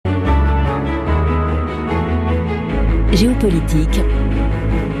Géopolitique,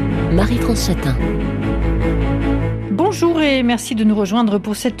 Marie-France Chatin. Bonjour et merci de nous rejoindre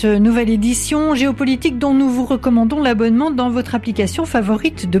pour cette nouvelle édition Géopolitique dont nous vous recommandons l'abonnement dans votre application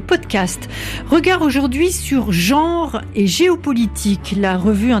favorite de podcast. Regard aujourd'hui sur genre et géopolitique. La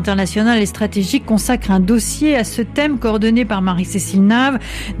revue internationale et stratégique consacre un dossier à ce thème coordonné par Marie-Cécile Nave,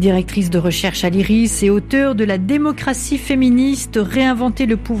 directrice de recherche à l'IRIS et auteure de La démocratie féministe, réinventer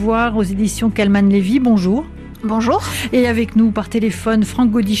le pouvoir aux éditions Kalman-Lévy. Bonjour. Bonjour. Et avec nous par téléphone,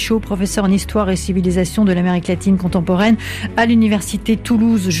 Franck Gaudichaud, professeur en histoire et civilisation de l'Amérique latine contemporaine à l'université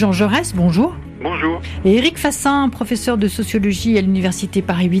Toulouse Jean Jaurès. Bonjour. Bonjour. Et Éric Fassin, professeur de sociologie à l'université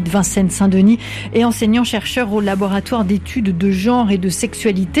Paris 8 Vincennes-Saint-Denis et enseignant-chercheur au laboratoire d'études de genre et de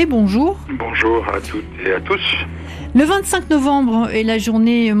sexualité. Bonjour. Bonjour à toutes et à tous. Le 25 novembre est la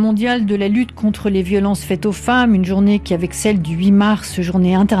journée mondiale de la lutte contre les violences faites aux femmes, une journée qui, avec celle du 8 mars,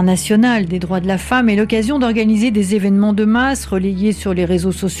 journée internationale des droits de la femme, est l'occasion d'organiser des événements de masse relayés sur les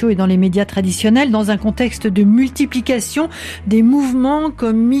réseaux sociaux et dans les médias traditionnels dans un contexte de multiplication des mouvements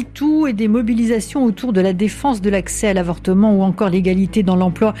comme MeToo et des mobilisations autour de la défense de l'accès à l'avortement ou encore l'égalité dans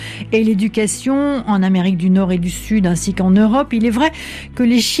l'emploi et l'éducation en Amérique du Nord et du Sud ainsi qu'en Europe. Il est vrai que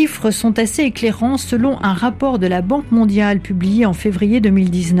les chiffres sont assez éclairants. Selon un rapport de la Banque mondiale publié en février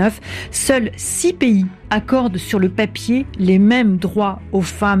 2019, seuls 6 pays accordent sur le papier les mêmes droits aux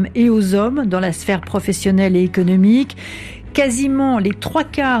femmes et aux hommes dans la sphère professionnelle et économique. Quasiment les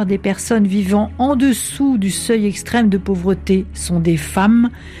 3/4 des personnes vivant en dessous du seuil extrême de pauvreté sont des femmes.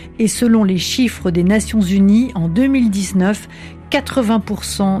 Et selon les chiffres des Nations Unies, en 2019,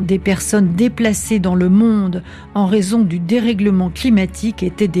 80% des personnes déplacées dans le monde en raison du dérèglement climatique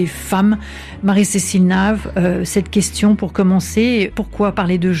étaient des femmes. Marie-Cécile Nave, cette question pour commencer, pourquoi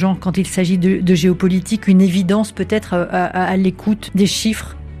parler de genre quand il s'agit de géopolitique? Une évidence peut-être à l'écoute des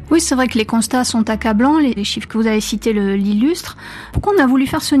chiffres? Oui, c'est vrai que les constats sont accablants, les chiffres que vous avez cités l'illustrent. Pourquoi on a voulu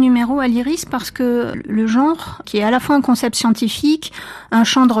faire ce numéro à l'IRIS? Parce que le genre, qui est à la fois un concept scientifique, un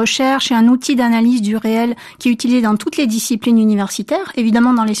champ de recherche et un outil d'analyse du réel qui est utilisé dans toutes les disciplines universitaires,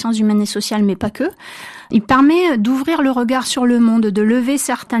 évidemment dans les sciences humaines et sociales, mais pas que, il permet d'ouvrir le regard sur le monde, de lever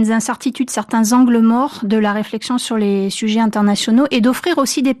certaines incertitudes, certains angles morts de la réflexion sur les sujets internationaux et d'offrir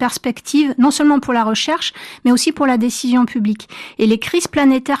aussi des perspectives, non seulement pour la recherche, mais aussi pour la décision publique. Et les crises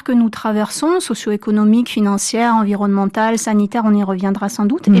planétaires que nous traversons, socio-économiques, financières, environnementales, sanitaires, on y reviendra sans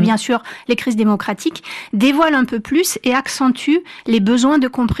doute, et bien sûr les crises démocratiques, dévoilent un peu plus et accentuent les besoins de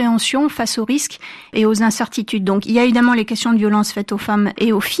compréhension face aux risques et aux incertitudes. Donc il y a évidemment les questions de violence faites aux femmes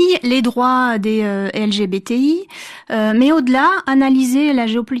et aux filles, les droits des LGBTI, mais au-delà, analyser la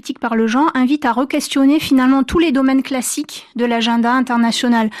géopolitique par le genre invite à re-questionner finalement tous les domaines classiques de l'agenda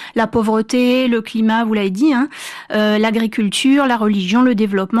international. La pauvreté, le climat, vous l'avez dit, l'agriculture, la religion, le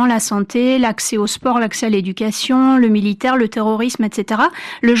développement, la santé, l'accès au sport, l'accès à l'éducation, le militaire, le terrorisme, etc.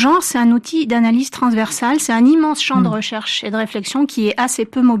 Le genre, c'est un outil d'analyse transversale, c'est un immense champ de recherche et de réflexion qui est assez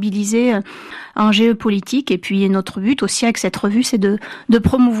peu mobilisé en géopolitique. Et puis notre but aussi avec cette revue, c'est de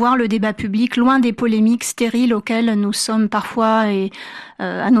promouvoir le débat public loin des polémiques stériles auxquelles nous sommes parfois et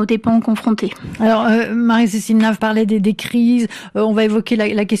à nos dépens confrontés. Alors Marie-Cécile Nave parlait des crises, on va évoquer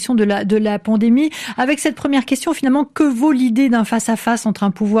la question de la pandémie. Avec cette première question, finalement, que vaut l'idée d'un face-à-face entre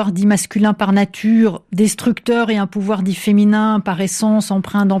un pouvoir dit masculin par nature, destructeur, et un pouvoir dit féminin par essence,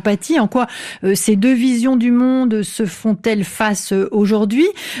 empreint d'empathie? En quoi ces deux visions du monde se font-elles face aujourd'hui?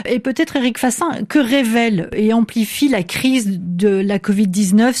 Et peut-être Éric Fassin, que révèle et amplifie la crise de la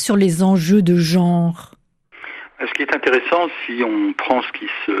Covid-19 sur les enjeux de genre? Ce qui est intéressant, si on prend ce qui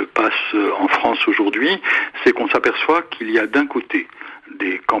se passe en France aujourd'hui, c'est qu'on s'aperçoit qu'il y a d'un côté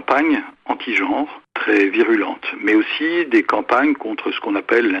des campagnes anti-genre très virulentes, mais aussi des campagnes contre ce qu'on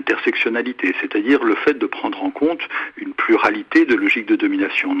appelle l'intersectionnalité, c'est-à-dire le fait de prendre en compte une pluralité de logiques de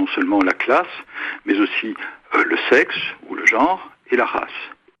domination, non seulement la classe, mais aussi le sexe ou le genre et la race.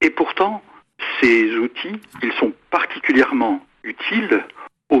 Et pourtant, ces outils, ils sont particulièrement utiles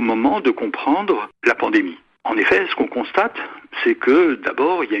au moment de comprendre la pandémie. En effet, ce qu'on constate, c'est que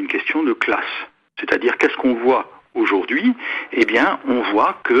d'abord, il y a une question de classe. C'est-à-dire, qu'est-ce qu'on voit aujourd'hui? Eh bien, on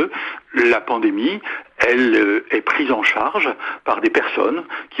voit que la pandémie, elle est prise en charge par des personnes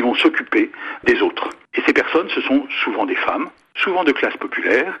qui vont s'occuper des autres. Et ces personnes, ce sont souvent des femmes, souvent de classe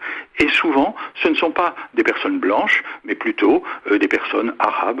populaire, et souvent, ce ne sont pas des personnes blanches, mais plutôt des personnes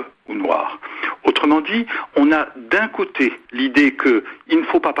arabes ou noires. Autrement dit, on a d'un côté l'idée qu'il ne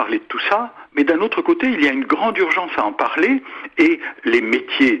faut pas parler de tout ça, mais d'un autre côté, il y a une grande urgence à en parler, et les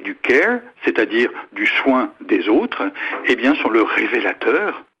métiers du care, c'est-à-dire du soin des autres, eh bien, sont le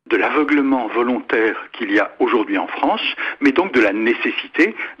révélateur de l'aveuglement volontaire qu'il y a aujourd'hui en France, mais donc de la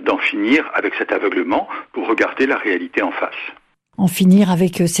nécessité d'en finir avec cet aveuglement pour regarder la réalité en face. En finir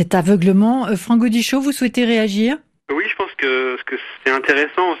avec cet aveuglement. Franck Gaudichaud, vous souhaitez réagir ? Oui, je pense que c'est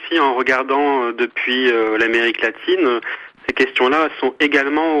intéressant aussi en regardant depuis l'Amérique latine. Ces questions-là sont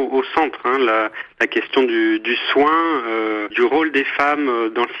également au centre. La question du soin, du rôle des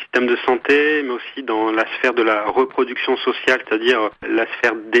femmes dans le système de santé, mais aussi dans la sphère de la reproduction sociale, c'est-à-dire la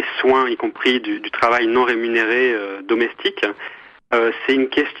sphère des soins, y compris du travail non rémunéré domestique. C'est une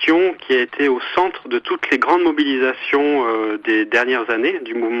question qui a été au centre de toutes les grandes mobilisations des dernières années,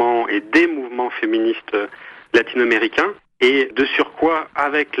 du mouvement et des mouvements féministes latino-américains. Et de surcroît,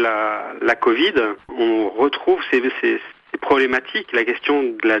 avec la Covid, on retrouve ces problématiques, la question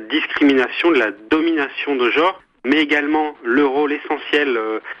de la discrimination, de la domination de genre, mais également le rôle essentiel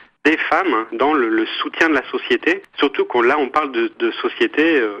des femmes dans le soutien de la société. Surtout là on parle de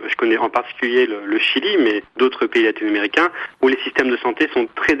sociétés, je connais en particulier le Chili, mais d'autres pays latino-américains, où les systèmes de santé sont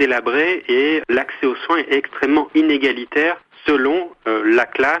très délabrés et l'accès aux soins est extrêmement inégalitaire selon la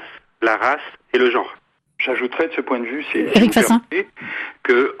classe, la race et le genre. J'ajouterais de ce point de vue,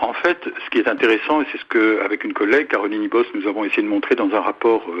 que, en fait, ce qui est intéressant, et c'est ce que, avec une collègue, Caroline Ibos, nous avons essayé de montrer dans un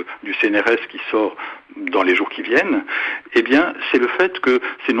rapport du CNRS qui sort dans les jours qui viennent, eh bien, c'est le fait que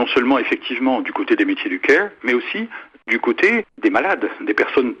c'est non seulement effectivement du côté des métiers du care, mais aussi du côté des malades, des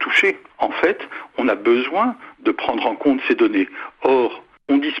personnes touchées. En fait, on a besoin de prendre en compte ces données. Or,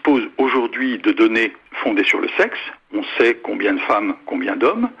 on dispose aujourd'hui de données fondées sur le sexe. On sait combien de femmes, combien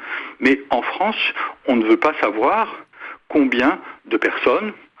d'hommes. Mais en France, on ne veut pas savoir combien de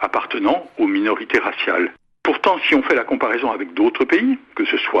personnes appartenant aux minorités raciales. Pourtant, si on fait la comparaison avec d'autres pays, que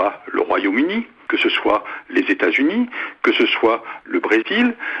ce soit le Royaume-Uni, que ce soit les États-Unis, que ce soit le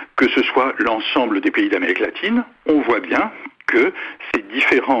Brésil, que ce soit l'ensemble des pays d'Amérique latine, on voit bien que ces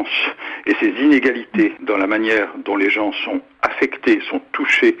différences et ces inégalités dans la manière dont les gens sont affectés, sont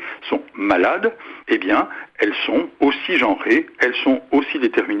touchés, sont malades, eh bien, elles sont aussi genrées, elles sont aussi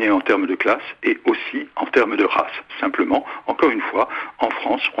déterminées en termes de classe et aussi en termes de race. Simplement, encore une fois, en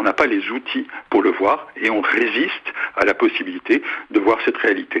France, on n'a pas les outils pour le voir et on résiste à la possibilité de voir cette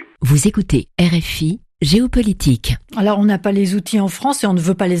réalité. Vous écoutez RFI Géopolitique. Alors, on n'a pas les outils en France et on ne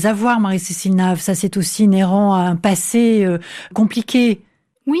veut pas les avoir, Marie-Cécile Nave. Ça, c'est aussi inhérent à un passé compliqué.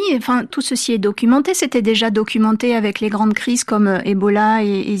 Oui, enfin, tout ceci est documenté. C'était déjà documenté avec les grandes crises comme Ebola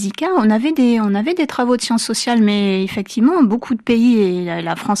et Zika. On avait des travaux de sciences sociales, mais effectivement, beaucoup de pays, et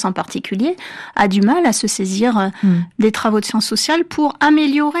la France en particulier, a du mal à se saisir des travaux de sciences sociales pour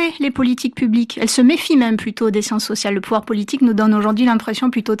améliorer les politiques publiques. Elle se méfie même plutôt des sciences sociales. Le pouvoir politique nous donne aujourd'hui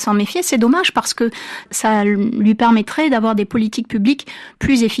l'impression plutôt de s'en méfier. C'est dommage parce que ça lui permettrait d'avoir des politiques publiques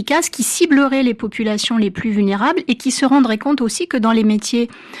plus efficaces qui cibleraient les populations les plus vulnérables et qui se rendraient compte aussi que dans les métiers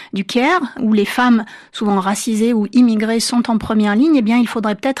du care, où les femmes souvent racisées ou immigrées sont en première ligne, eh bien il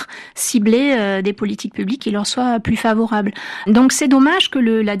faudrait peut-être cibler des politiques publiques qui leur soient plus favorables. Donc c'est dommage que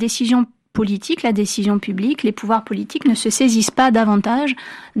la décision politique, la décision publique, les pouvoirs politiques ne se saisissent pas davantage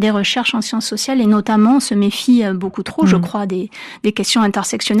des recherches en sciences sociales et notamment se méfient beaucoup trop, je crois, des questions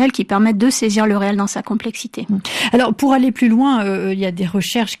intersectionnelles qui permettent de saisir le réel dans sa complexité. Alors, pour aller plus loin, il y a des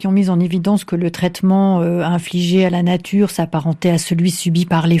recherches qui ont mis en évidence que le traitement infligé à la nature s'apparentait à celui subi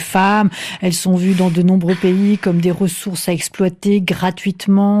par les femmes. Elles sont vues dans de nombreux pays comme des ressources à exploiter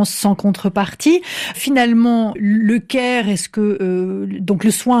gratuitement, sans contrepartie. Finalement, le care, donc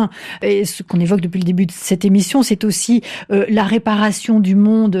le soin, et ce qu'on évoque depuis le début de cette émission, c'est aussi la réparation du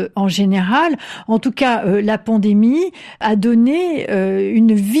monde en général. En tout cas, la pandémie a donné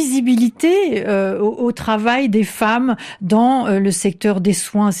une visibilité au travail des femmes dans le secteur des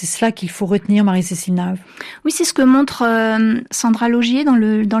soins. C'est cela qu'il faut retenir, Marie-Cécile Nave. Oui, c'est ce que montre Sandra Logier dans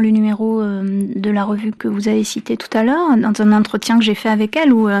le numéro de la revue que vous avez cité tout à l'heure, dans un entretien que j'ai fait avec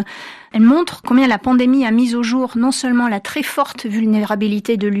elle, où elle montre combien la pandémie a mis au jour non seulement la très forte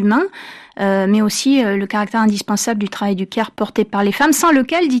vulnérabilité de l'humain, mais aussi le caractère indispensable du travail du care porté par les femmes, sans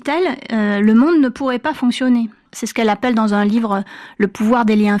lequel, dit-elle, le monde ne pourrait pas fonctionner. C'est ce qu'elle appelle dans un livre le pouvoir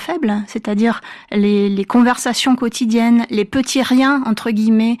des liens faibles, c'est-à-dire les conversations quotidiennes, les petits riens, entre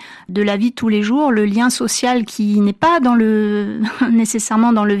guillemets, de la vie de tous les jours, le lien social qui n'est pas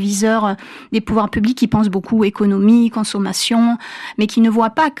nécessairement dans le viseur des pouvoirs publics qui pensent beaucoup économie, consommation, mais qui ne voient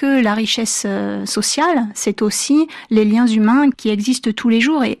pas que la richesse sociale, c'est aussi les liens humains qui existent tous les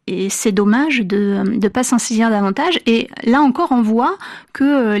jours et c'est dommage de pas s'en saisir davantage. Et là encore, on voit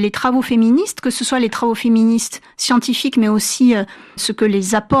que les travaux féministes, que ce soit les travaux féministes scientifiques, mais aussi ce que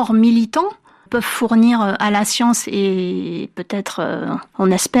les apports militants peuvent fournir à la science et peut-être,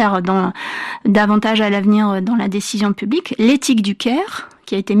 on espère, davantage à l'avenir dans la décision publique. L'éthique du care,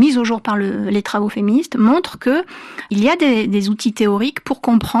 qui a été mise au jour par les travaux féministes, montre que il y a des outils théoriques pour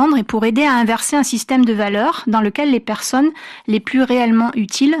comprendre et pour aider à inverser un système de valeurs dans lequel les personnes les plus réellement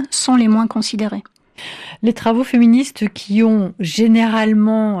utiles sont les moins considérées. Les travaux féministes qui ont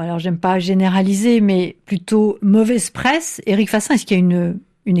généralement, alors j'aime pas généraliser, mais plutôt mauvaise presse, Éric Fassin, est-ce qu'il y a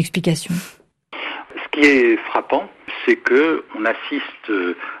une explication ? Ce qui est frappant, c'est que on assiste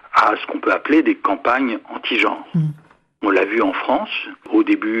à ce qu'on peut appeler des campagnes anti-genre. On l'a vu en France au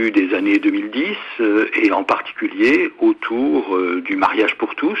début des années 2010 et en particulier autour du mariage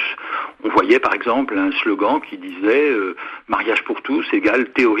pour tous. On voyait par exemple un slogan qui disait mariage pour tous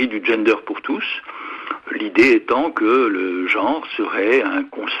égale théorie du gender pour tous. L'idée étant que le genre serait un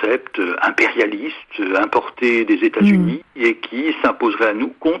concept impérialiste importé des États-Unis et qui s'imposerait à nous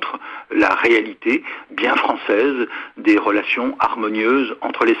contre la réalité bien française des relations harmonieuses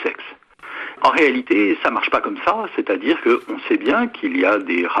entre les sexes. En réalité, ça marche pas comme ça, c'est-à-dire qu'on sait bien qu'il y a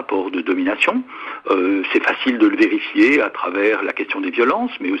des rapports de domination. C'est facile de le vérifier à travers la question des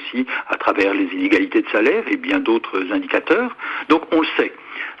violences, mais aussi à travers les inégalités de salaire et bien d'autres indicateurs. Donc on le sait.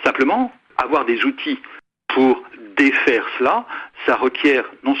 Simplement, avoir des outils pour défaire cela, ça requiert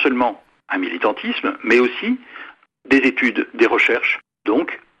non seulement un militantisme, mais aussi des études, des recherches.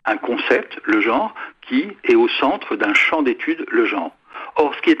 Donc un concept, le genre, qui est au centre d'un champ d'études, le genre.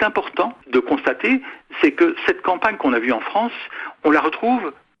 Or, ce qui est important de constater, c'est que cette campagne qu'on a vue en France, on la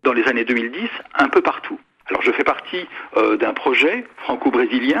retrouve dans les années 2010 un peu partout. Alors, je fais partie d'un projet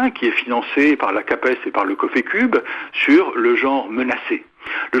franco-brésilien qui est financé par la CAPES et par le COFECUB sur le genre menacé.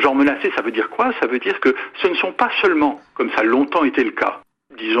 Le genre menacé, ça veut dire quoi ? Ça veut dire que ce ne sont pas seulement, comme ça a longtemps été le cas,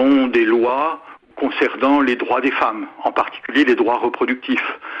 disons des lois concernant les droits des femmes, en particulier les droits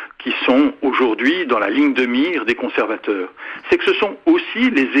reproductifs, qui sont aujourd'hui dans la ligne de mire des conservateurs. C'est que ce sont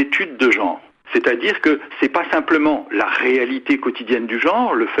aussi les études de genre. C'est-à-dire que c'est pas simplement la réalité quotidienne du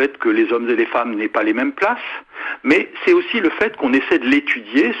genre, le fait que les hommes et les femmes n'aient pas les mêmes places, mais c'est aussi le fait qu'on essaie de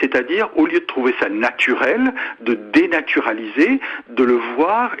l'étudier, c'est-à-dire au lieu de trouver ça naturel, de dénaturaliser, de le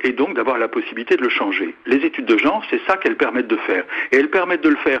voir et donc d'avoir la possibilité de le changer. Les études de genre, c'est ça qu'elles permettent de faire. Et elles permettent de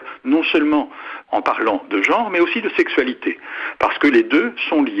le faire non seulement en parlant de genre, mais aussi de sexualité, parce que les deux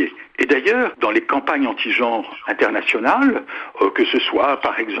sont liés. Et d'ailleurs, dans les campagnes anti-genre internationales, que ce soit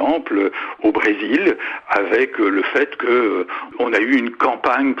par exemple au Brésil, avec le fait qu'on a eu une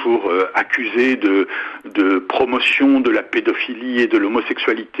campagne pour accuser de promotion de la pédophilie et de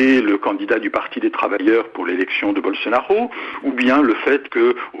l'homosexualité le candidat du Parti des travailleurs pour l'élection de Bolsonaro, ou bien le fait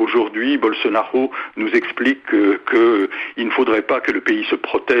qu'aujourd'hui Bolsonaro nous explique qu'il ne faudrait pas que le pays se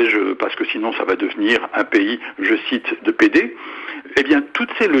protège parce que sinon ça va devenir un pays, je cite, de PD. Eh bien,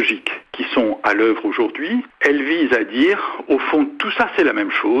 toutes ces logiques qui sont à l'œuvre aujourd'hui, elles visent à dire, au fond, tout ça c'est la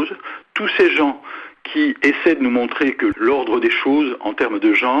même chose. Tous ces gens qui essaient de nous montrer que l'ordre des choses en termes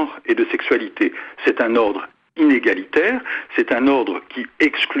de genre et de sexualité, c'est un ordre inégalitaire, c'est un ordre qui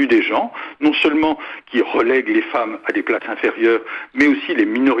exclut des gens, non seulement qui relègue les femmes à des places inférieures, mais aussi les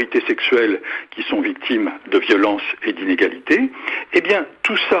minorités sexuelles qui sont victimes de violences et d'inégalités. Eh bien,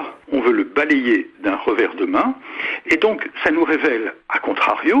 tout ça, on veut le balayer d'un revers de main, et donc ça nous révèle, à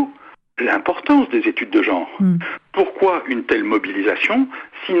contrario, l'importance des études de genre. Pourquoi une telle mobilisation ?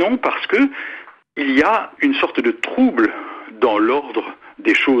 Sinon parce que il y a une sorte de trouble dans l'ordre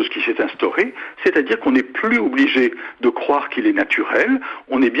des choses qui s'est instauré, c'est-à-dire qu'on n'est plus obligé de croire qu'il est naturel,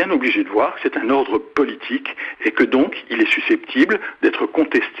 on est bien obligé de voir que c'est un ordre politique et que donc il est susceptible d'être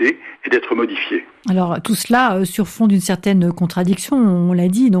contesté et d'être modifié. Alors tout cela sur fond d'une certaine contradiction, on l'a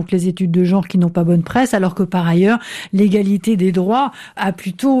dit, donc les études de genre qui n'ont pas bonne presse, alors que par ailleurs l'égalité des droits a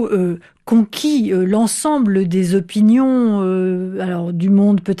plutôt conquis l'ensemble des opinions, alors du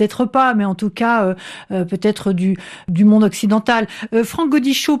monde peut-être pas, mais en tout cas peut-être du monde occidental. Franck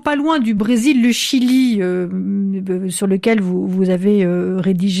Godichaud, pas loin du Brésil, le Chili, sur lequel vous avez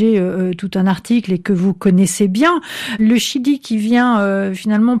rédigé tout un article et que vous connaissez bien. Le Chili qui vient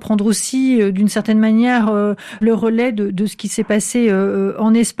finalement prendre aussi d'une certaine manière le relais de ce qui s'est passé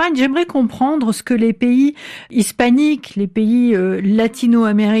en Espagne. J'aimerais comprendre ce que les pays hispaniques, les pays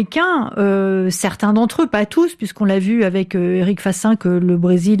latino-américains, certains d'entre eux, pas tous, puisqu'on l'a vu avec Éric Fassin que le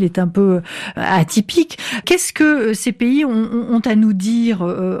Brésil est un peu atypique. Qu'est-ce que ces pays ont à nous dire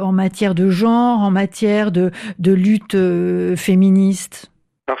en matière de genre, en matière de lutte féministe ?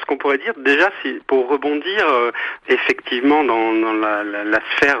 Alors ce qu'on pourrait dire déjà, pour rebondir effectivement dans la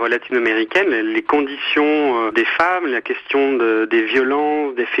sphère latino-américaine, les conditions des femmes, la question des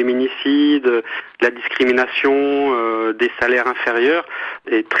violences, des féminicides, la discrimination, des salaires inférieurs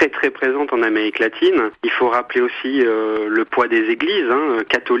est très très présente en Amérique latine. Il faut rappeler aussi le poids des églises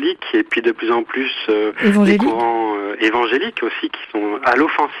catholiques et puis de plus en plus des courants évangéliques aussi qui sont à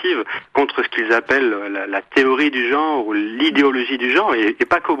l'offensive contre ce qu'ils appellent la théorie du genre ou l'idéologie du genre et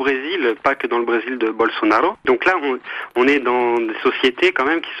pas qu'au Brésil, pas que dans le Brésil de Bolsonaro. Donc là, on est dans des sociétés quand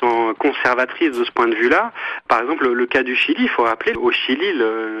même qui sont conservatrices de ce point de vue-là. Par exemple, le cas du Chili, il faut rappeler, au Chili,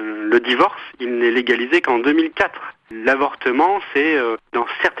 le divorce, il n'est légalisé qu'en 2004. L'avortement, c'est dans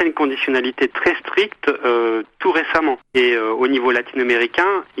certaines conditionnalités très strictes tout récemment. Et au niveau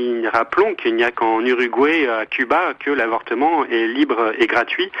latino-américain, rappelons qu'il n'y a qu'en Uruguay, à Cuba, que l'avortement est libre et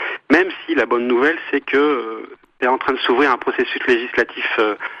gratuit, même si la bonne nouvelle, c'est que est en train de s'ouvrir un processus législatif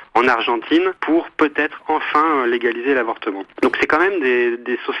en Argentine pour peut-être enfin légaliser l'avortement. Donc c'est quand même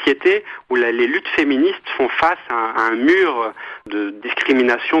des sociétés où les luttes féministes font face à un mur de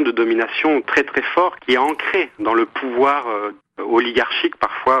discrimination, de domination très très fort qui est ancré dans le pouvoir oligarchique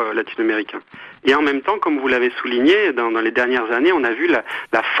parfois latino-américain. Et en même temps, comme vous l'avez souligné, dans les dernières années, on a vu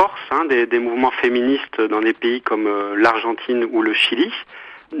la force des mouvements féministes dans des pays comme l'Argentine ou le Chili,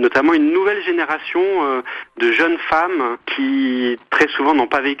 notamment une nouvelle génération de jeunes femmes qui très souvent n'ont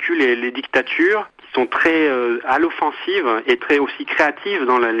pas vécu les dictatures, qui sont très à l'offensive et très aussi créatives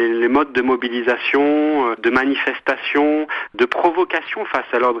dans les modes de mobilisation, de manifestation, de provocation face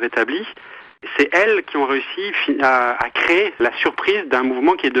à l'ordre établi. C'est elles qui ont réussi à créer la surprise d'un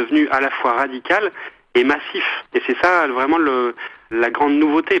mouvement qui est devenu à la fois radical et massif. Et c'est ça vraiment la grande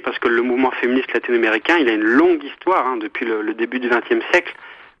nouveauté, parce que le mouvement féministe latino-américain, il a une longue histoire depuis le début du XXe siècle,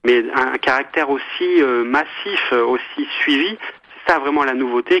 mais un caractère aussi massif, aussi suivi. C'est ça vraiment la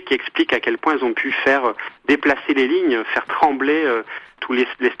nouveauté qui explique à quel point ils ont pu faire déplacer les lignes, faire trembler tout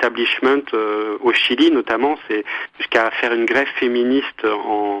l'establishment au Chili notamment, c'est jusqu'à faire une grève féministe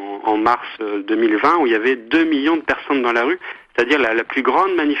en mars 2020 où il y avait 2 millions de personnes dans la rue, c'est-à-dire la plus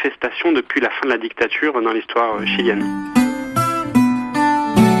grande manifestation depuis la fin de la dictature dans l'histoire chilienne.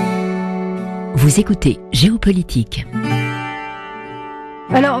 Vous écoutez Géopolitique.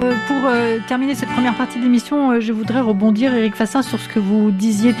 Alors, pour terminer cette première partie de l'émission, je voudrais rebondir, Éric Fassin, sur ce que vous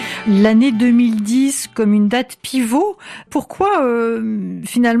disiez, l'année 2010 comme une date pivot. Pourquoi,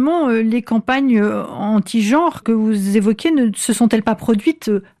 finalement, les campagnes anti-genre que vous évoquez ne se sont-elles pas produites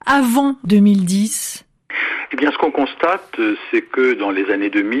avant 2010 ? Eh bien, ce qu'on constate, c'est que dans les années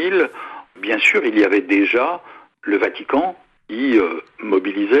 2000, bien sûr, il y avait déjà le Vatican qui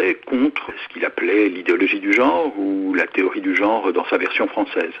mobilisait contre ce qu'il appelait l'idéologie du genre ou la théorie du genre dans sa version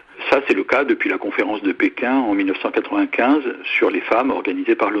française. Ça, c'est le cas depuis la conférence de Pékin en 1995 sur les femmes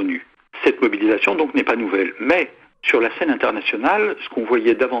organisée par l'ONU. Cette mobilisation, donc, n'est pas nouvelle. Mais sur la scène internationale, ce qu'on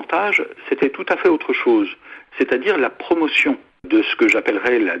voyait davantage, c'était tout à fait autre chose. C'est-à-dire la promotion de ce que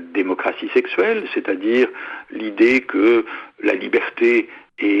j'appellerais la démocratie sexuelle, c'est-à-dire l'idée que la liberté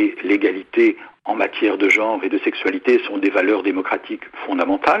et l'égalité en matière de genre et de sexualité sont des valeurs démocratiques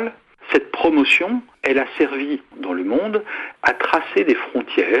fondamentales. Cette promotion, elle a servi dans le monde à tracer des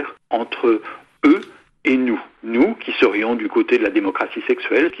frontières entre eux et nous. Nous qui serions du côté de la démocratie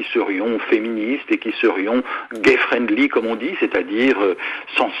sexuelle, qui serions féministes et qui serions gay-friendly, comme on dit, c'est-à-dire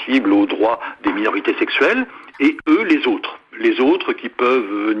sensibles aux droits des minorités sexuelles, et eux, les autres. Les autres qui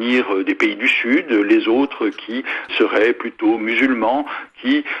peuvent venir des pays du Sud, les autres qui seraient plutôt musulmans,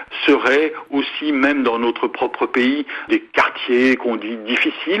 qui seraient aussi, même dans notre propre pays, des quartiers qu'on dit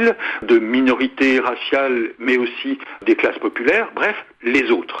difficiles, de minorités raciales, mais aussi des classes populaires, bref, les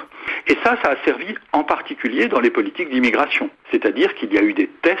autres. Et ça a servi en particulier dans les politiques d'immigration. C'est-à-dire qu'il y a eu des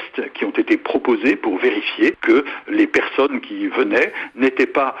tests qui ont été proposés pour vérifier que les personnes qui venaient n'étaient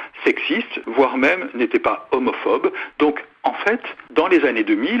pas sexistes, voire même n'étaient pas homophobes. Donc, en fait, dans les années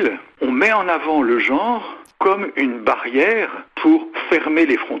 2000, on met en avant le genre comme une barrière pour fermer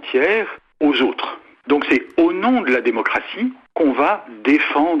les frontières aux autres. Donc c'est au nom de la démocratie qu'on va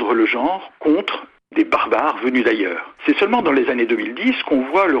défendre le genre contre des barbares venus d'ailleurs. C'est seulement dans les années 2010 qu'on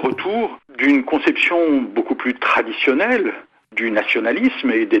voit le retour d'une conception beaucoup plus traditionnelle du nationalisme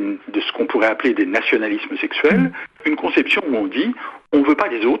et de ce qu'on pourrait appeler des nationalismes sexuels, une conception où on dit on ne veut pas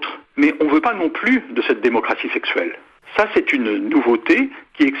des autres, mais on ne veut pas non plus de cette démocratie sexuelle. Ça, c'est une nouveauté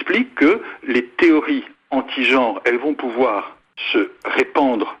qui explique que les théories anti-genre, elles vont pouvoir se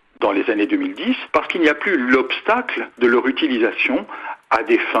répandre dans les années 2010 parce qu'il n'y a plus l'obstacle de leur utilisation à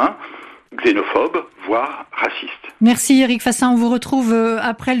des fins xénophobes, voire racistes. Merci Éric Fassin. On vous retrouve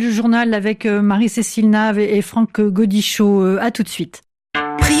après le journal avec Marie-Cécile Nave et Franck Godichaud. À tout de suite.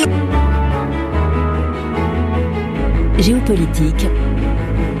 Géopolitique,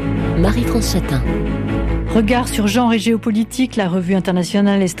 Marie-France Chatin. Regard sur genre et géopolitique, la revue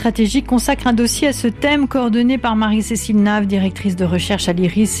internationale et stratégique consacre un dossier à ce thème coordonné par Marie-Cécile Nave, directrice de recherche à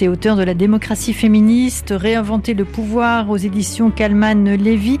l'IRIS et auteure de La démocratie féministe, réinventer le pouvoir aux éditions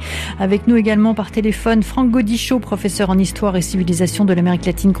Kalman-Lévy. Avec nous également par téléphone Franck Gaudichaud, professeur en histoire et civilisation de l'Amérique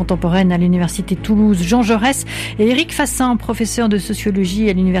latine contemporaine à l'université Toulouse Jean Jaurès, et Éric Fassin, professeur de sociologie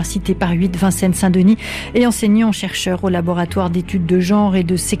à l'université Paris 8 Vincennes-Saint-Denis et enseignant-chercheur au laboratoire d'études de genre et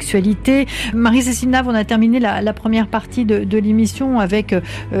de sexualité. Marie-Cécile Nave, on a terminé la première partie de l'émission avec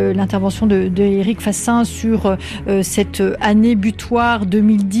l'intervention de Éric Fassin sur cette année butoir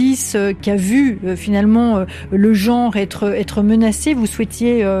 2010 qui a vu finalement le genre être menacé. Vous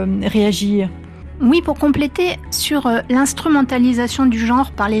souhaitiez réagir ? Oui, pour compléter sur l'instrumentalisation du genre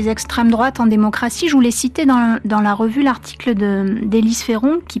par les extrêmes droites en démocratie, je voulais citer dans la revue l'article d'Élise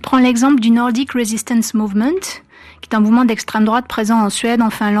Ferron qui prend l'exemple du Nordic Resistance Movement, qui est un mouvement d'extrême droite présent en Suède,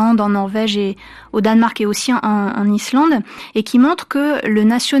 en Finlande, en Norvège et au Danemark et aussi en Islande, et qui montre que le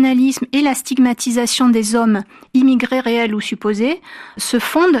nationalisme et la stigmatisation des hommes immigrés réels ou supposés se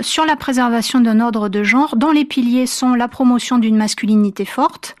fondent sur la préservation d'un ordre de genre dont les piliers sont la promotion d'une masculinité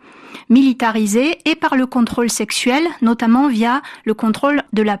forte, militarisée et par le contrôle sexuel, notamment via le contrôle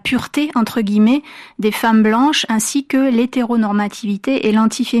de la pureté, entre guillemets, des femmes blanches, ainsi que l'hétéronormativité et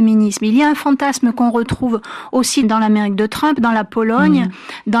l'antiféminisme. Il y a un fantasme qu'on retrouve aussi dans l'Amérique de Trump, dans la Pologne,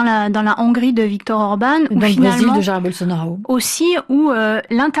 dans la Hongrie de Viktor Orban, dans le Brésil de Jair Bolsonaro. Aussi, où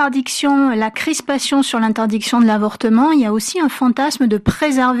l'interdiction, la crispation sur l'interdiction de l'avortement, il y a aussi un fantasme de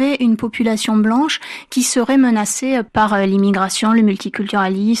préserver une population blanche qui serait menacée par l'immigration, le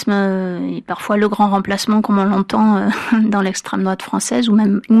multiculturalisme, et parfois le grand remplacement comme on l'entend dans l'extrême droite française ou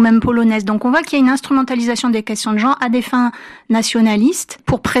même polonaise. Donc on voit qu'il y a une instrumentalisation des questions de genre à des fins nationalistes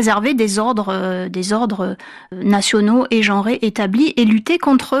pour préserver des ordres nationaux et genrés établis et lutter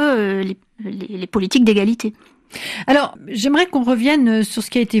contre les politiques d'égalité. Alors, j'aimerais qu'on revienne sur ce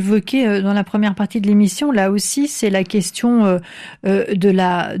qui a été évoqué dans la première partie de l'émission. Là aussi, c'est la question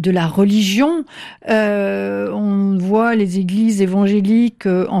de la religion. On voit les églises évangéliques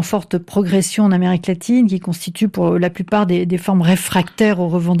en forte progression en Amérique latine, qui constituent pour la plupart des formes réfractaires aux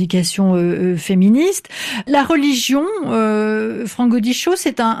revendications féministes. La religion, Franck Gaudichaud,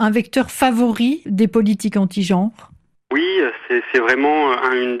 c'est un vecteur favori des politiques anti-genre. Oui, c'est vraiment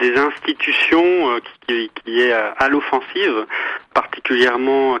une des institutions qui est à l'offensive,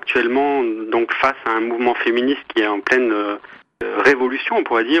 particulièrement actuellement donc face à un mouvement féministe qui est en pleine révolution, on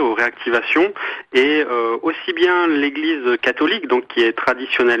pourrait dire, ou réactivation, et aussi bien l'Église catholique, donc qui est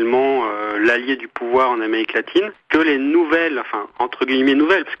traditionnellement l'allié du pouvoir en Amérique latine, que les nouvelles, enfin entre guillemets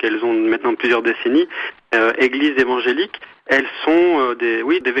nouvelles, parce qu'elles ont maintenant plusieurs décennies, églises évangéliques, elles sont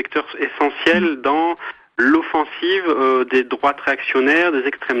des vecteurs essentiels dans l'offensive des droites réactionnaires, des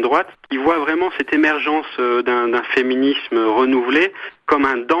extrêmes droites, qui voient vraiment cette émergence d'un féminisme renouvelé comme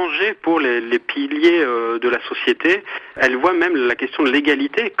un danger pour les piliers de la société. Elle voit même la question de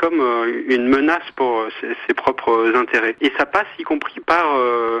l'égalité comme une menace pour ses propres intérêts. Et ça passe y compris par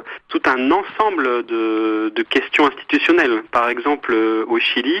tout un ensemble de questions institutionnelles. Par exemple, au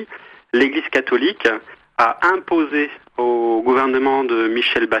Chili, l'Église catholique a imposé au gouvernement de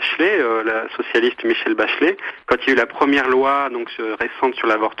Michelle Bachelet, la socialiste Michelle Bachelet, quand il y a eu la première loi donc récente sur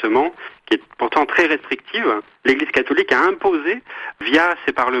l'avortement, qui est pourtant très restrictive, l'Église catholique a imposé, via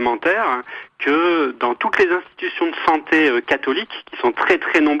ses parlementaires, que dans toutes les institutions de santé catholiques, qui sont très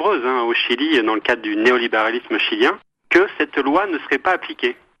très nombreuses au Chili, dans le cadre du néolibéralisme chilien, que cette loi ne serait pas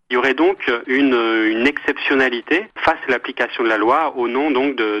appliquée. Il y aurait donc une exceptionnalité face à l'application de la loi au nom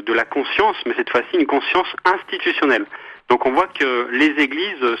donc de la conscience, mais cette fois-ci une conscience institutionnelle. Donc on voit que les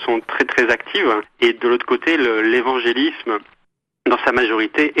églises sont très très actives et de l'autre côté l'évangélisme dans sa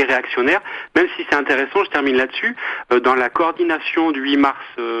majorité est réactionnaire, même si c'est intéressant, je termine là-dessus, dans la coordination du 8 mars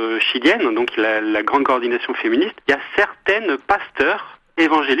chilienne, donc la grande coordination féministe, il y a certaines pasteurs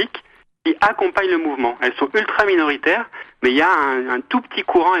évangéliques qui accompagnent le mouvement. Elles sont ultra minoritaires, mais il y a un tout petit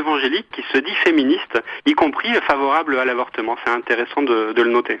courant évangélique qui se dit féministe, y compris favorable à l'avortement. C'est intéressant de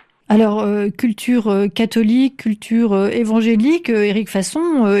le noter. Alors, culture catholique, culture évangélique, Éric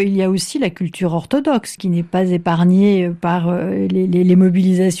Fasson, il y a aussi la culture orthodoxe qui n'est pas épargnée par les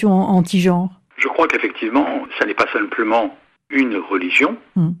mobilisations anti-genre. Je crois qu'effectivement, ça n'est pas simplement une religion,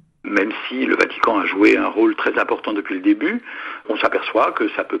 même si le Vatican a joué un rôle très important depuis le début, on s'aperçoit que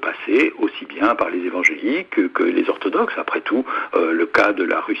ça peut passer aussi bien par les évangéliques que les orthodoxes. Après tout, le cas de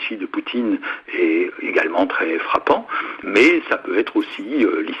la Russie de Poutine est également très frappant, mais ça peut être aussi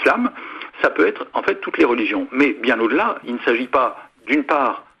l'islam, ça peut être en fait toutes les religions. Mais bien au-delà, il ne s'agit pas d'une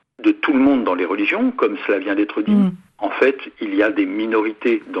part, de tout le monde dans les religions, comme cela vient d'être dit. En fait, il y a des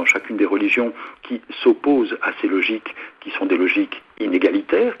minorités dans chacune des religions qui s'opposent à ces logiques, qui sont des logiques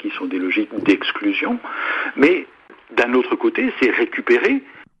inégalitaires, qui sont des logiques d'exclusion. Mais d'un autre côté, c'est récupéré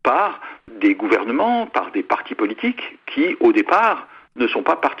par des gouvernements, par des partis politiques qui, au départ, ne sont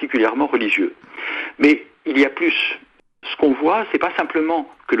pas particulièrement religieux. Mais il y a plus. Ce qu'on voit, c'est pas simplement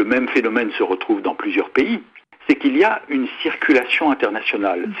que le même phénomène se retrouve dans plusieurs pays, c'est qu'il y a une circulation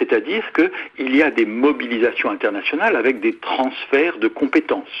internationale, c'est-à-dire qu'il y a des mobilisations internationales avec des transferts de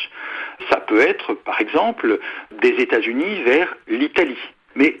compétences. Ça peut être, par exemple, des États-Unis vers l'Italie,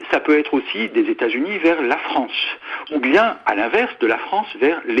 mais ça peut être aussi des États-Unis vers la France, ou bien, à l'inverse, de la France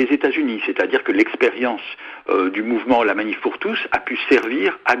vers les États-Unis, c'est-à-dire que l'expérience du mouvement La Manif pour tous a pu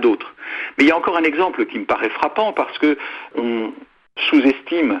servir à d'autres. Mais il y a encore un exemple qui me paraît frappant, parce que on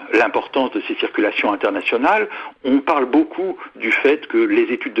sous-estime l'importance de ces circulations internationales. On parle beaucoup du fait que les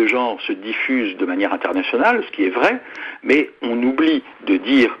études de genre se diffusent de manière internationale, ce qui est vrai, mais on oublie de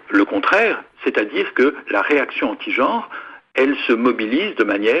dire le contraire, c'est-à-dire que la réaction anti-genre, elle se mobilise de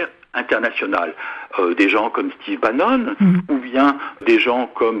manière internationale. Des gens comme Steve Bannon, ou bien des gens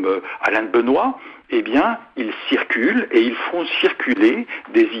comme Alain Benoît, eh bien, ils circulent et ils font circuler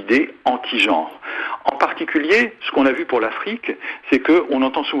des idées anti-genre. En particulier, ce qu'on a vu pour l'Afrique, c'est qu'on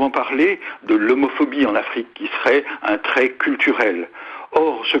entend souvent parler de l'homophobie en Afrique, qui serait un trait culturel.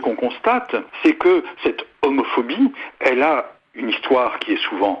 Or, ce qu'on constate, c'est que cette homophobie, elle a une histoire qui est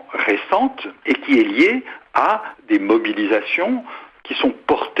souvent récente et qui est liée à des mobilisations qui sont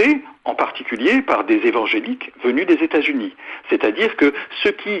portées en particulier par des évangéliques venus des États-Unis. C'est-à-dire que ce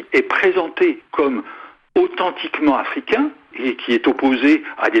qui est présenté comme authentiquement africain et qui est opposé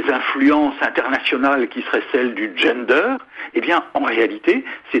à des influences internationales qui seraient celles du gender, eh bien, en réalité,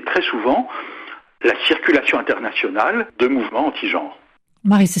 c'est très souvent la circulation internationale de mouvements anti-genre.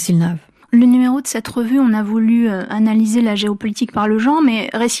 Marie-Cécile Nave. Le numéro de cette revue, on a voulu analyser la géopolitique par le genre, mais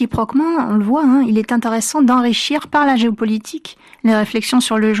réciproquement, on le voit, il est intéressant d'enrichir par la géopolitique les réflexions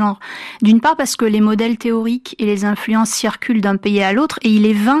sur le genre. D'une part parce que les modèles théoriques et les influences circulent d'un pays à l'autre, et il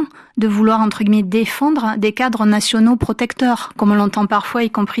est vain de vouloir, entre guillemets, défendre des cadres nationaux protecteurs, comme on l'entend parfois,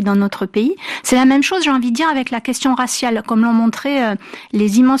 y compris dans notre pays. C'est la même chose, j'ai envie de dire, avec la question raciale, comme l'ont montré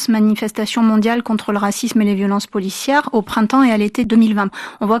les immenses manifestations mondiales contre le racisme et les violences policières au printemps et à l'été 2020.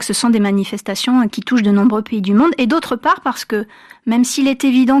 On voit que ce sont des manifestations qui touchent de nombreux pays du monde, et d'autre part parce que, même s'il est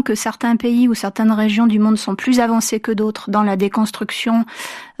évident que certains pays ou certaines régions du monde sont plus avancés que d'autres dans la déconstruction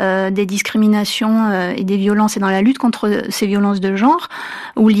des discriminations et des violences et dans la lutte contre ces violences de genre,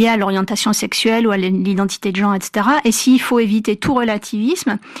 ou liées à l'orientation sexuelle ou à l'identité de genre, etc. Et s'il faut éviter tout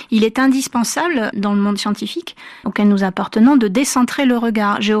relativisme, il est indispensable, dans le monde scientifique auquel nous appartenons, de décentrer le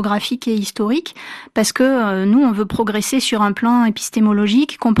regard géographique et historique, parce que nous, on veut progresser sur un plan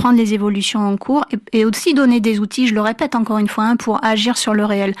épistémologique, comprendre les évolutions en cours, et aussi donner des outils, je le répète encore une fois, pour agir sur le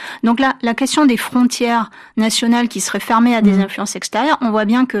réel. Donc là, la question des frontières nationales qui seraient fermées à des influences extérieures, on voit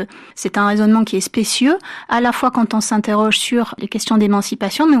bien que c'est un raisonnement qui est spécieux, à la fois quand on s'interroge sur les questions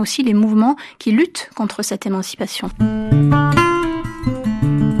d'émancipation, mais aussi les mouvements qui luttent contre cette émancipation.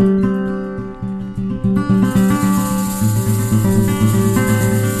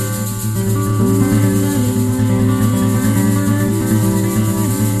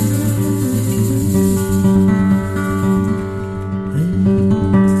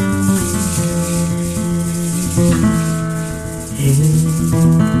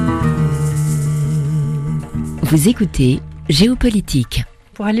 Vous écoutez Géopolitique.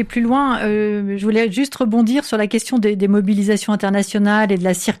 Pour aller plus loin, je voulais juste rebondir sur la question des mobilisations internationales et de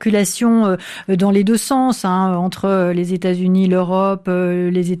la circulation dans les deux sens, entre les États-Unis, l'Europe,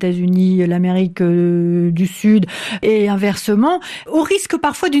 les États-Unis, l'Amérique du Sud et inversement, au risque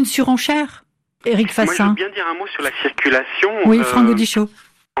parfois d'une surenchère. Éric Fassin. Moi, je veux bien dire un mot sur la circulation. Oui, Franck Gaudichaud.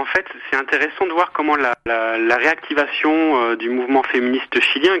 En fait, c'est intéressant de voir comment la réactivation du mouvement féministe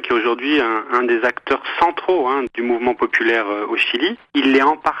chilien, qui est aujourd'hui un des acteurs centraux du mouvement populaire au Chili, il est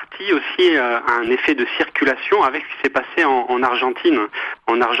en partie aussi un effet de circulation avec ce qui s'est passé en Argentine.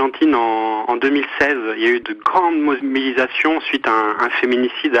 En Argentine, en 2016, il y a eu de grandes mobilisations suite à un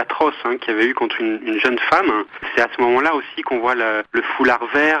féminicide atroce qu'il y avait eu contre une jeune femme. C'est à ce moment-là aussi qu'on voit le foulard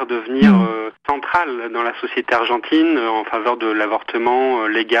vert devenir central dans la société argentine en faveur de l'avortement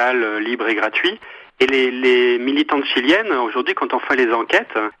légal, libre et gratuit. Et les militantes chiliennes, aujourd'hui, quand on fait les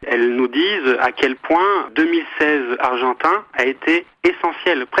enquêtes, elles nous disent à quel point 2016 argentin a été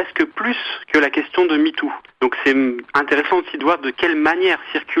essentiel, presque plus que la question de MeToo. Donc c'est intéressant aussi de voir de quelle manière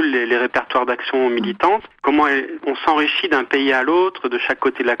circulent les répertoires d'action militantes, comment on s'enrichit d'un pays à l'autre, de chaque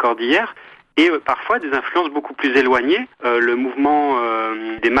côté de la cordillère, et parfois des influences beaucoup plus éloignées. Le mouvement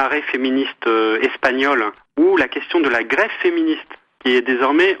des marées féministes espagnoles ou la question de la grève féministe qui est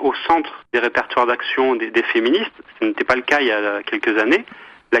désormais au centre des répertoires d'action des féministes. Ce n'était pas le cas il y a quelques années.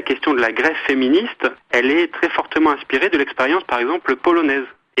 La question de la grève féministe, elle est très fortement inspirée de l'expérience, par exemple, polonaise.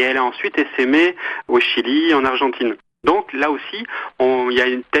 Et elle a ensuite essaimé au Chili, en Argentine. Donc là aussi, il y a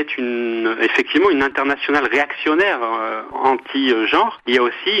effectivement une internationale réactionnaire anti-genre. Il y a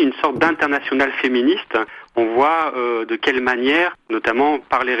aussi une sorte d'internationale féministe. On voit de quelle manière, notamment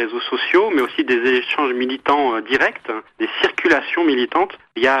par les réseaux sociaux, mais aussi des échanges militants directs, des circulations militantes,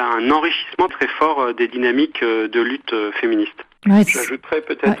 il y a un enrichissement très fort des dynamiques de lutte féministe. Ouais, J'ajouterais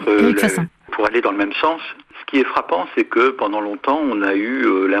peut-être, pour aller dans le même sens, ce qui est frappant, c'est que pendant longtemps, on a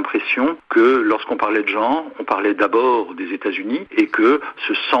eu l'impression que lorsqu'on parlait de genre, on parlait d'abord des États-Unis et que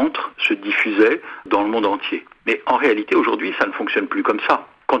ce centre se diffusait dans le monde entier. Mais en réalité, aujourd'hui, ça ne fonctionne plus comme ça.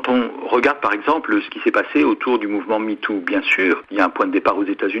 Quand on regarde par exemple ce qui s'est passé autour du mouvement MeToo, bien sûr, il y a un point de départ aux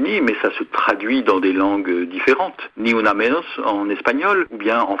États-Unis, mais ça se traduit dans des langues différentes. Ni una menos en espagnol, ou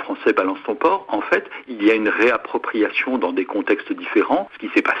bien en français balance ton porc. En fait, il y a une réappropriation dans des contextes différents. Ce qui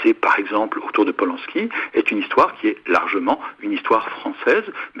s'est passé par exemple autour de Polanski est une histoire qui est largement une histoire française,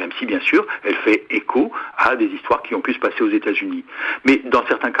 même si bien sûr elle fait écho à des histoires qui ont pu se passer aux États-Unis. Mais dans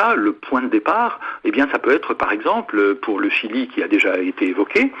certains cas, le point de départ, ça peut être par exemple pour le Chili qui a déjà été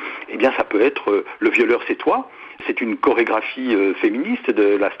évoqué, ça peut être Le violeur c'est toi. C'est une chorégraphie féministe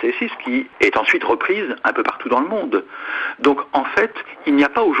de la Stasis qui est ensuite reprise un peu partout dans le monde. Donc en fait, il n'y a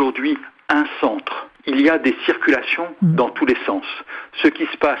pas aujourd'hui un centre. Il y a des circulations dans tous les sens. Ce qui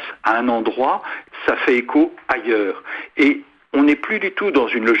se passe à un endroit, ça fait écho ailleurs. Et on n'est plus du tout dans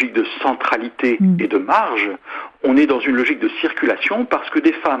une logique de centralité et de marge, on est dans une logique de circulation parce que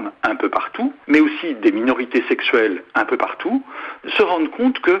des femmes un peu partout, mais aussi des minorités sexuelles un peu partout, se rendent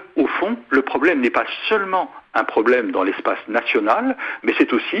compte que, au fond, le problème n'est pas seulement un problème dans l'espace national, mais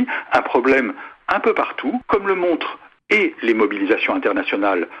c'est aussi un problème un peu partout, comme le montrent et les mobilisations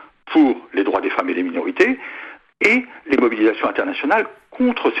internationales pour les droits des femmes et des minorités, et les mobilisations internationales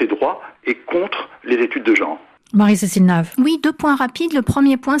contre ces droits et contre les études de genre. Marie-Cécile Nave. Oui, 2 points rapides. Le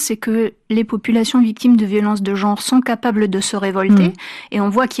premier point, c'est que les populations victimes de violences de genre sont capables de se révolter. Et on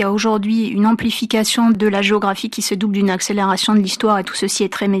voit qu'il y a aujourd'hui une amplification de la géographie qui se double d'une accélération de l'histoire et tout ceci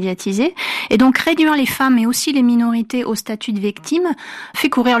est très médiatisé. Et donc réduire les femmes et aussi les minorités au statut de victime fait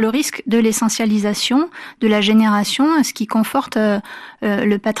courir le risque de l'essentialisation de la génération, ce qui conforte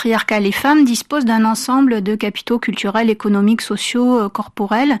le patriarcat. Les femmes disposent d'un ensemble de capitaux culturels, économiques, sociaux,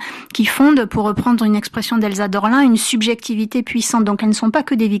 corporels qui fondent, pour reprendre une expression d'Elsa Dorlin, une subjectivité puissante. Donc elles ne sont pas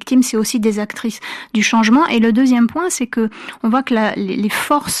que des victimes, c'est aussi des actrices du changement. Et le deuxième point, c'est que on voit que les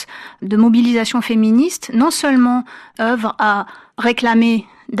forces de mobilisation féministe non seulement œuvrent à réclamer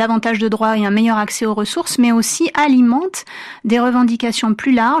davantage de droits et un meilleur accès aux ressources, mais aussi alimentent des revendications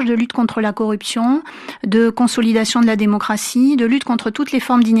plus larges de lutte contre la corruption, de consolidation de la démocratie, de lutte contre toutes les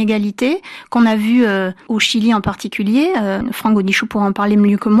formes d'inégalité qu'on a vues au Chili en particulier. Franck Gaudichou pourra en parler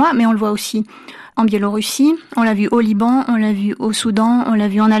mieux que moi, mais on le voit aussi en Biélorussie, on l'a vu au Liban, on l'a vu au Soudan, on l'a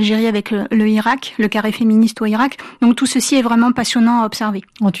vu en Algérie avec le Irak, le carré féministe au Irak. Donc tout ceci est vraiment passionnant à observer.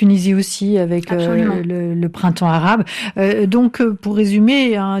 En Tunisie aussi avec le printemps arabe. Donc pour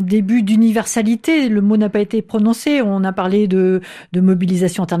résumer, un début d'universalité, le mot n'a pas été prononcé, on a parlé de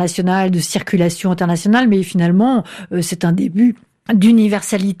mobilisation internationale, de circulation internationale, mais finalement c'est un début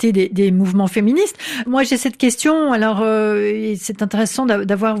d'universalité des mouvements féministes. Moi, j'ai cette question, alors et c'est intéressant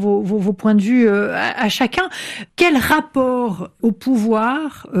d'avoir vos points de vue à chacun. Quel rapport au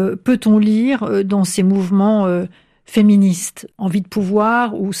pouvoir peut-on lire dans ces mouvements féministes? Envie de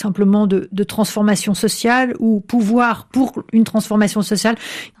pouvoir ou simplement de transformation sociale ou pouvoir pour une transformation sociale?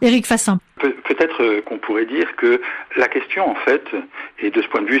 Éric Fassin. Peut-être qu'on pourrait dire que la question, en fait, et de ce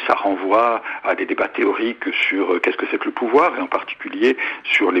point de vue, ça renvoie à des débats théoriques sur qu'est-ce que c'est que le pouvoir, et en particulier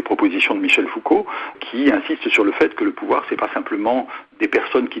sur les propositions de Michel Foucault, qui insiste sur le fait que le pouvoir, c'est pas simplement des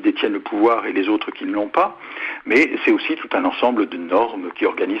personnes qui détiennent le pouvoir et les autres qui ne l'ont pas, mais c'est aussi tout un ensemble de normes qui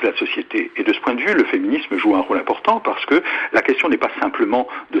organisent la société. Et de ce point de vue, le féminisme joue un rôle important parce que la question n'est pas simplement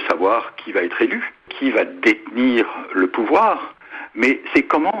de savoir qui va être élu, qui va détenir le pouvoir, mais c'est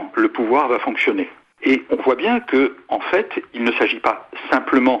comment le pouvoir va fonctionner. Et on voit bien que, en fait, il ne s'agit pas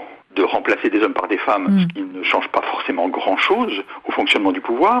simplement de remplacer des hommes par des femmes, ce qui ne change pas forcément grand-chose au fonctionnement du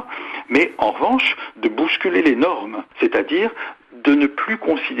pouvoir, mais en revanche, de bousculer les normes, c'est-à-dire de ne plus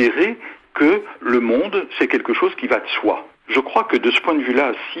considérer que le monde, c'est quelque chose qui va de soi. Je crois que de ce point de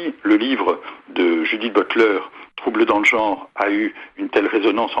vue-là, si le livre de Judith Butler, trouble dans le genre a eu une telle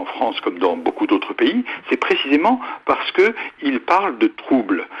résonance en France comme dans beaucoup d'autres pays, c'est précisément parce que il parle de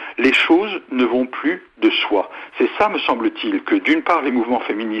troubles. Les choses ne vont plus de soi. C'est ça, me semble-t-il, que d'une part les mouvements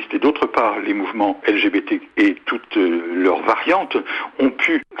féministes et d'autre part les mouvements LGBT et toutes leurs variantes ont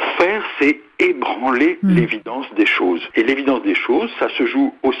pu faire, c'est ébranler l'évidence des choses. Et l'évidence des choses, ça se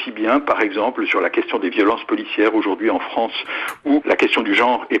joue aussi bien, par exemple, sur la question des violences policières aujourd'hui en France, où la question du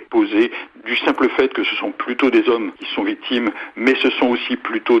genre est posée du simple fait que ce sont plutôt des hommes qui sont victimes, mais ce sont aussi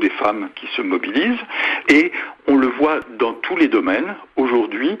plutôt des femmes qui se mobilisent. Et on le voit dans tous les domaines.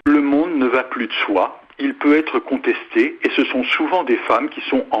 Aujourd'hui, le monde ne va plus de soi. Il peut être contesté et ce sont souvent des femmes qui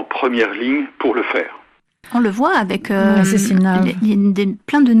sont en première ligne pour le faire. On le voit avec plein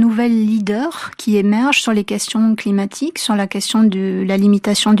de nouvelles leaders qui émergent sur les questions climatiques, sur la question de la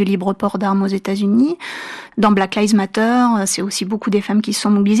limitation du libre port d'armes aux États-Unis. Dans Black Lives Matter, c'est aussi beaucoup des femmes qui se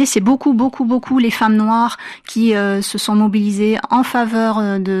sont mobilisées. C'est beaucoup les femmes noires qui se sont mobilisées en faveur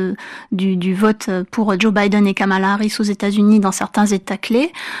du vote pour Joe Biden et Kamala Harris aux États-Unis dans certains États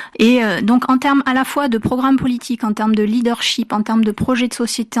clés. Et donc en termes à la fois de programmes politiques, en termes de leadership, en termes de projets de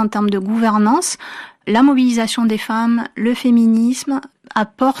société, en termes de gouvernance, la mobilisation des femmes, le féminisme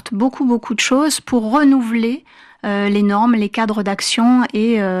apporte beaucoup de choses pour renouveler les normes, les cadres d'action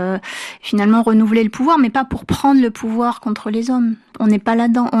et finalement renouveler le pouvoir, mais pas pour prendre le pouvoir contre les hommes. On n'est pas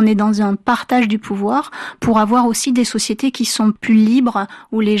là-dedans, on est dans un partage du pouvoir pour avoir aussi des sociétés qui sont plus libres,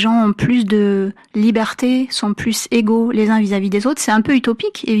 où les gens ont plus de liberté, sont plus égaux les uns vis-à-vis des autres. C'est un peu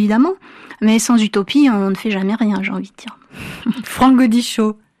utopique, évidemment, mais sans utopie, on ne fait jamais rien, j'ai envie de dire. Franck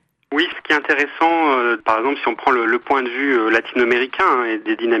Godichaud. Oui, ce qui est intéressant, par exemple, si on prend le point de vue latino-américain et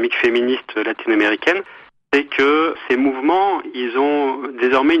des dynamiques féministes latino-américaines, c'est que ces mouvements, ils ont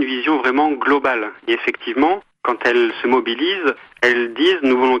désormais une vision vraiment globale. Et effectivement, quand elles se mobilisent, elles disent «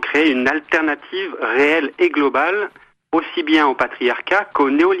 nous voulons créer une alternative réelle et globale, aussi bien au patriarcat qu'au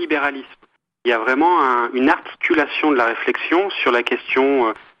néolibéralisme ». Il y a vraiment une articulation de la réflexion sur la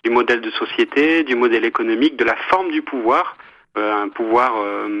question du modèle de société, du modèle économique, de la forme du pouvoir, un pouvoir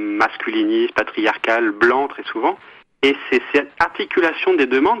masculiniste, patriarcal, blanc très souvent. Et c'est cette articulation des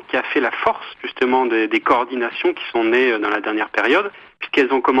demandes qui a fait la force justement des coordinations qui sont nées dans la dernière période,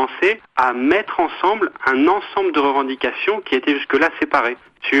 puisqu'elles ont commencé à mettre ensemble un ensemble de revendications qui étaient jusque-là séparées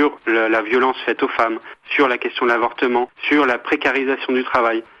sur la violence faite aux femmes, sur la question de l'avortement, sur la précarisation du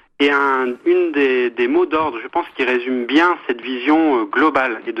travail. Et une des mots d'ordre, je pense, qui résume bien cette vision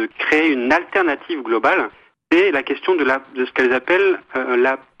globale et de créer une alternative globale, c'est la question de ce qu'elles appellent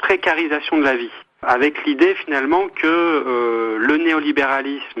la précarisation de la vie. Avec l'idée finalement que le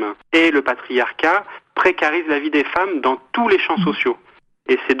néolibéralisme et le patriarcat précarisent la vie des femmes dans tous les champs sociaux.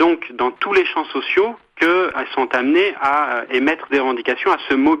 Et c'est donc dans tous les champs sociaux qu'elles sont amenées à émettre des revendications, à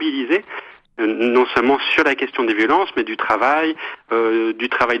se mobiliser, non seulement sur la question des violences, mais du travail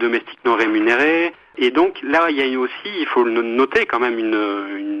domestique non rémunéré. Et donc là, il y a aussi, il faut le noter quand même,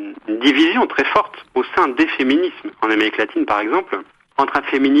 une division très forte au sein des féminismes, en Amérique latine par exemple, entre un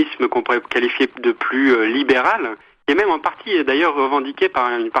féminisme qu'on pourrait qualifier de plus libéral, qui est même en partie d'ailleurs revendiqué par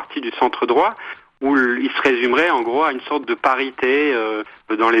une partie du centre-droit, où il se résumerait en gros à une sorte de parité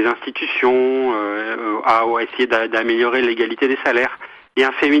dans les institutions, à essayer d'améliorer l'égalité des salaires. Et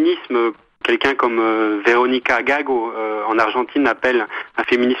un féminisme, quelqu'un comme Veronica Gago en Argentine appelle un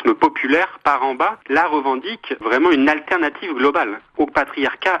féminisme populaire, par en bas, là revendique vraiment une alternative globale au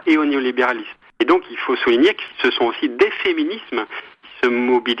patriarcat et au néolibéralisme. Et donc il faut souligner que ce sont aussi des féminismes se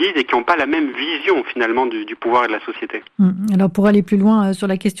mobilisent et qui n'ont pas la même vision finalement du pouvoir et de la société. Alors pour aller plus loin sur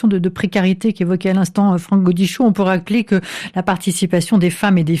la question de précarité qu'évoquait à l'instant Franck Godichaud, on peut rappeler que la participation des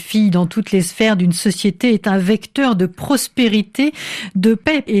femmes et des filles dans toutes les sphères d'une société est un vecteur de prospérité, de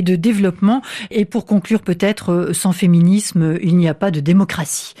paix et de développement. Et pour conclure peut-être, sans féminisme, il n'y a pas de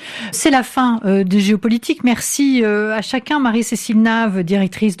démocratie. C'est la fin de Géopolitique. Merci à chacun. Marie-Cécile Nave,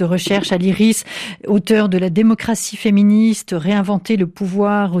 directrice de recherche à l'IRIS, auteure de La démocratie féministe, réinventer le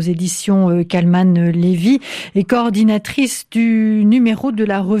pouvoir aux éditions Kalman-Lévy et coordinatrice du numéro de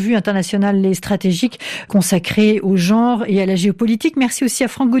la revue internationale Les Stratégiques consacrée au genre et à la géopolitique. Merci aussi à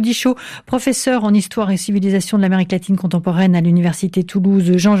Franck Godichaud, professeur en histoire et civilisation de l'Amérique latine contemporaine à l'université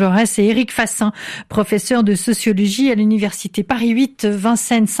Toulouse Jean Jaurès, et Éric Fassin, professeur de sociologie à l'université Paris 8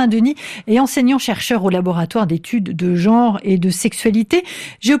 Vincennes Saint-Denis et enseignant-chercheur au laboratoire d'études de genre et de sexualité.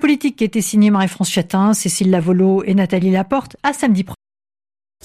 Géopolitique qui était signé Marie-France Chatin, Cécile Lavolo et Nathalie Laporte. À samedi prochain.